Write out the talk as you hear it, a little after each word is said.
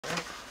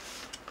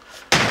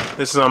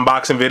This is an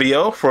unboxing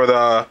video for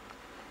the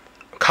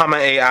Comma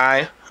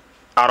AI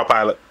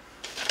Autopilot.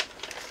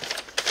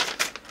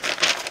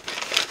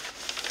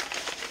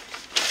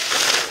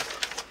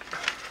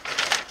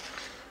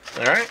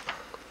 Alright,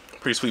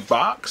 pretty sweet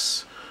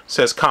box.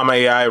 Says Comma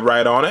AI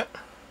right on it.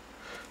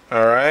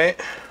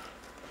 Alright.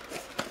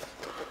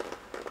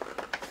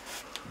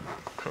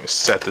 Let me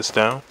set this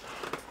down.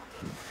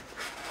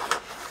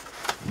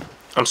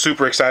 I'm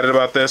super excited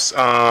about this.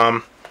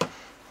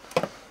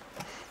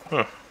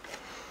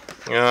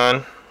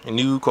 And a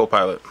new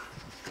Copilot.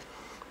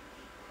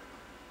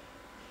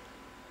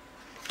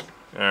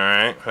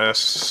 Alright, we'll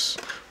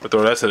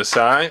throw that to the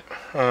side.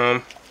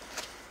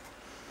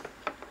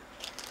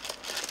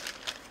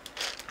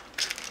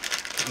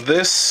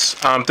 This,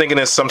 I'm thinking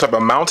is some type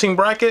of mounting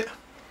bracket.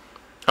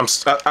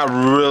 I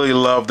really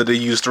love that they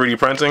use 3D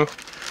printing.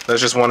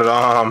 That's just one of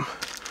the,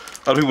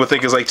 other people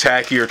think it's like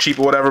tacky or cheap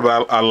or whatever,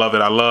 but I love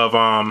it. I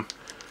love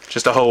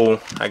just the whole,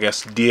 I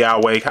guess,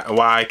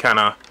 DIY kind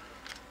of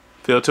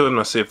feel to it.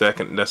 Let's see if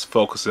that's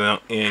focusing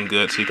in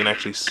good so you can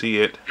actually see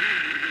it.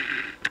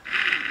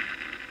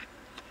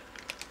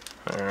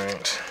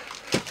 Alright.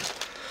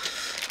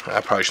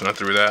 I probably shouldn't have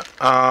threw that.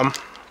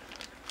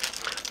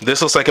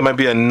 This looks like it might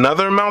be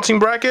another mounting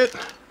bracket.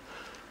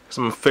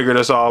 So I'm gonna figure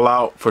this all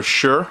out for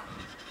sure.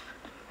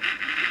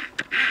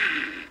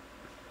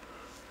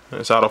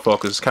 This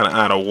autofocus is kind of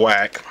out of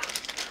whack.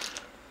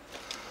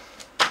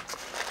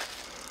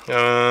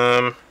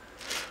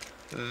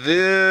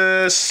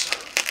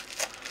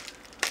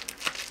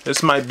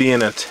 This might be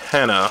an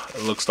antenna,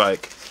 it looks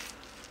like.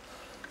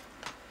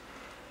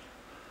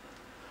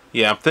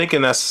 Yeah, I'm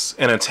thinking that's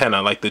an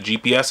antenna, like the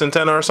GPS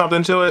antenna or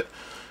something to it.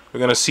 We're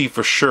gonna see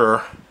for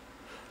sure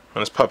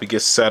when this puppy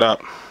gets set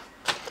up.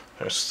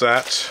 There's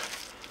that.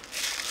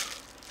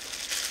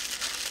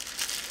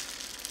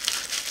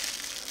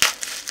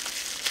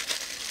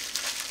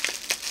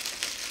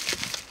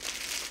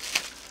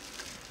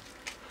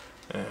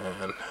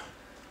 And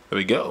there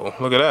we go.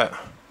 Look at that.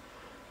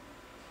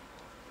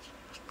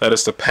 That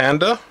is the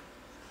Panda.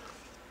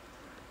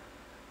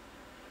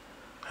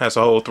 Has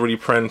a whole 3D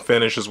print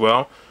finish as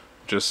well.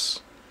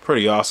 Just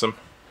pretty awesome.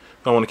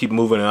 Don't want to keep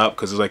moving it up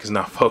because it's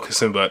not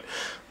focusing, but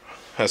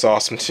that's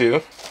awesome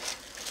too.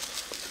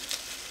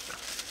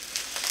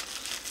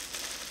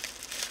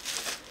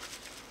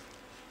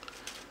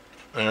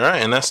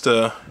 Alright, and that's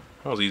that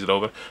was easy to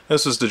open.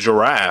 This is the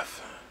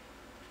giraffe.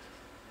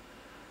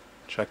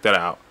 Check that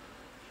out.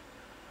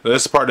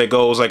 This part that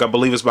goes, I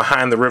believe it's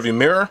behind the rearview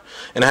mirror,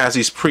 and it has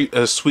these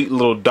sweet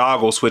little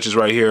toggle switches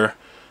right here.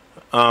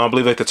 I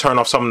believe to turn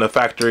off some of the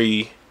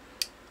factory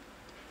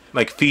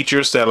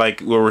features that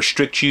will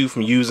restrict you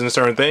from using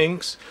certain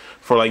things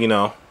for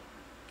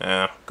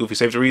goofy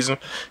safety reason.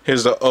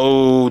 Here's the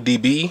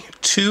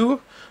ODB2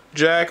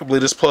 jack. I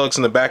believe this plugs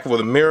in the back of where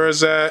the mirror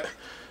is at.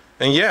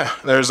 And yeah,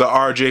 there's the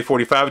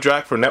RJ45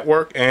 jack for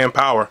network and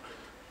power.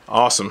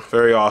 Awesome,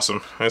 very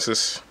awesome. This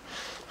is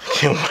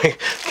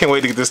can't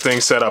wait to get this thing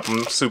set up.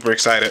 I'm super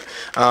excited.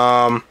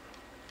 Alright,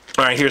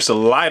 here's the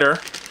lighter.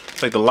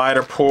 It's like the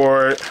lighter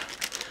port,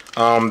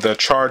 the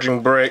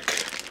charging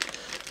brick,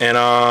 and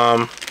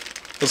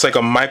looks like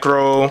a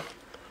micro.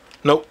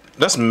 Nope,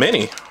 that's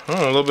mini.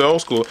 A little bit old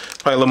school.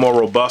 Probably a little more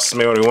robust.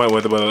 Maybe what we went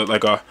with it, but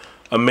like a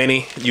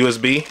mini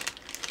USB.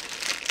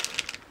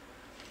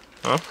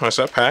 Oh, that's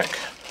that pack.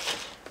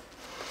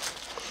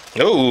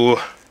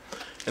 Oh,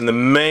 and the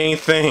main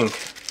thing,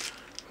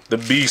 the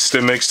beast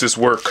that makes this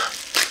work,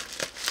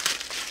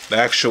 the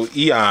actual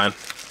Eon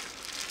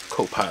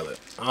Copilot.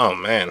 Oh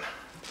man.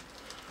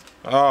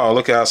 Oh,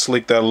 look at how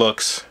sleek that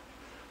looks.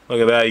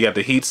 Look at that. You got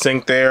the heat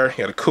sink there. You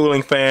got a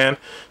cooling fan.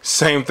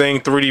 Same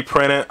thing, 3D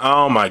printed.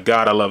 Oh my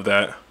god, I love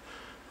that.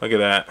 Look at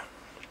that.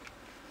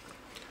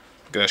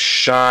 Look at that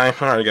shine.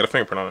 I already got a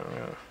fingerprint on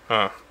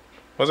it.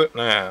 Was it?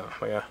 Nah.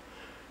 Yeah.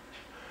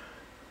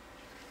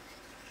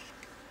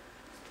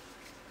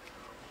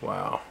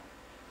 Wow.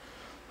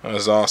 That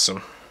was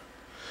awesome.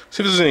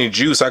 See if there's any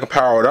juice. I can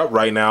power it up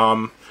right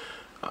now.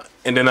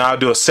 And then I'll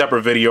do a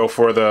separate video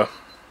for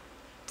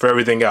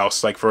everything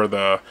else, like for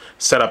the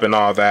setup and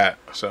all that.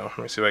 So let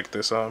me see if I get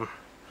this.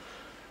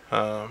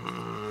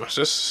 Is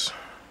this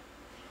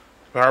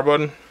power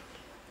button?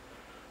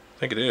 I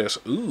think it is.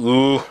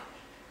 Ooh,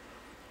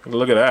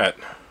 look at that.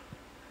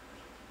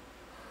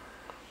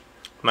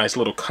 Nice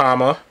little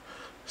comma.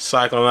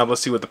 Cycling up.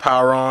 Let's see what the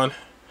power on.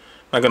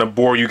 I'm not gonna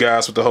bore you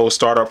guys with the whole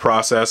startup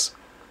process.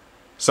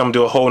 So I'm gonna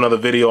do a whole nother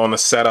video on the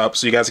setup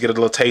so you guys get a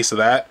little taste of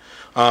that.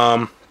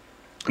 The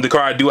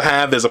car I do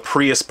have is a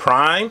Prius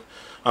Prime,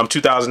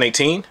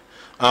 2018.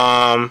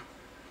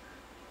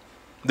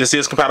 This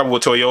is compatible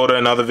with Toyota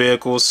and other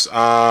vehicles,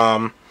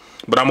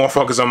 but I'm more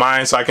focused on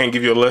mine, so I can't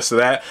give you a list of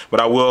that. But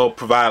I will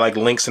provide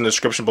links in the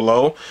description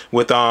below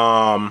with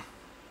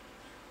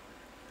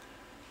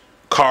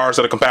cars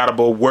that are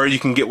compatible, where you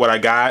can get what I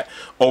got.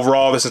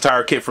 Overall, this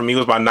entire kit for me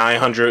was about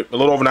a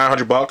little over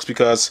 900 bucks,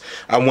 because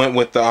I went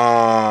with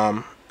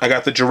the I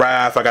got the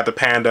giraffe, I got the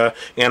Panda,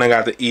 and I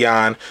got the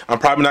Eon. I'm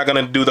probably not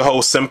gonna do the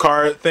whole SIM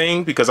card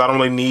thing because I don't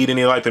really need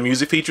any the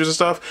music features and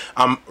stuff.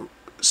 I'm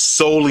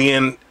solely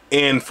in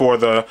for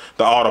the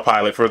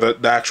autopilot, for the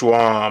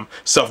actual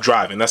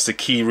self-driving. That's the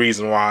key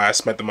reason why I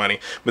spent the money.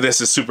 But this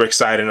is super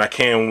exciting. I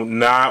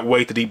cannot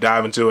wait to deep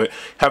dive into it.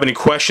 Have any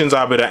questions,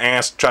 I'll be able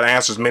to try to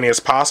answer as many as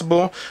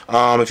possible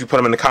if you put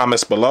them in the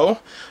comments below.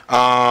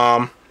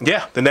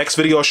 Yeah, the next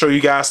video I'll show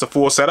you guys the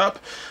full setup.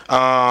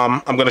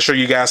 I'm going to show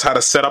you guys how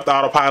to set up the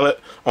autopilot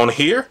on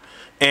here,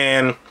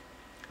 and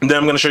then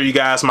I'm going to show you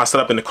guys my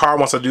setup in the car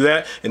once I do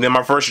that, and then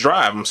my first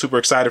drive. I'm super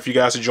excited for you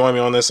guys to join me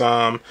on this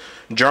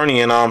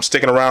journey and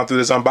sticking around through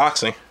this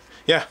unboxing.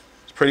 Yeah,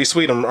 it's pretty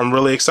sweet. I'm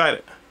really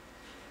excited.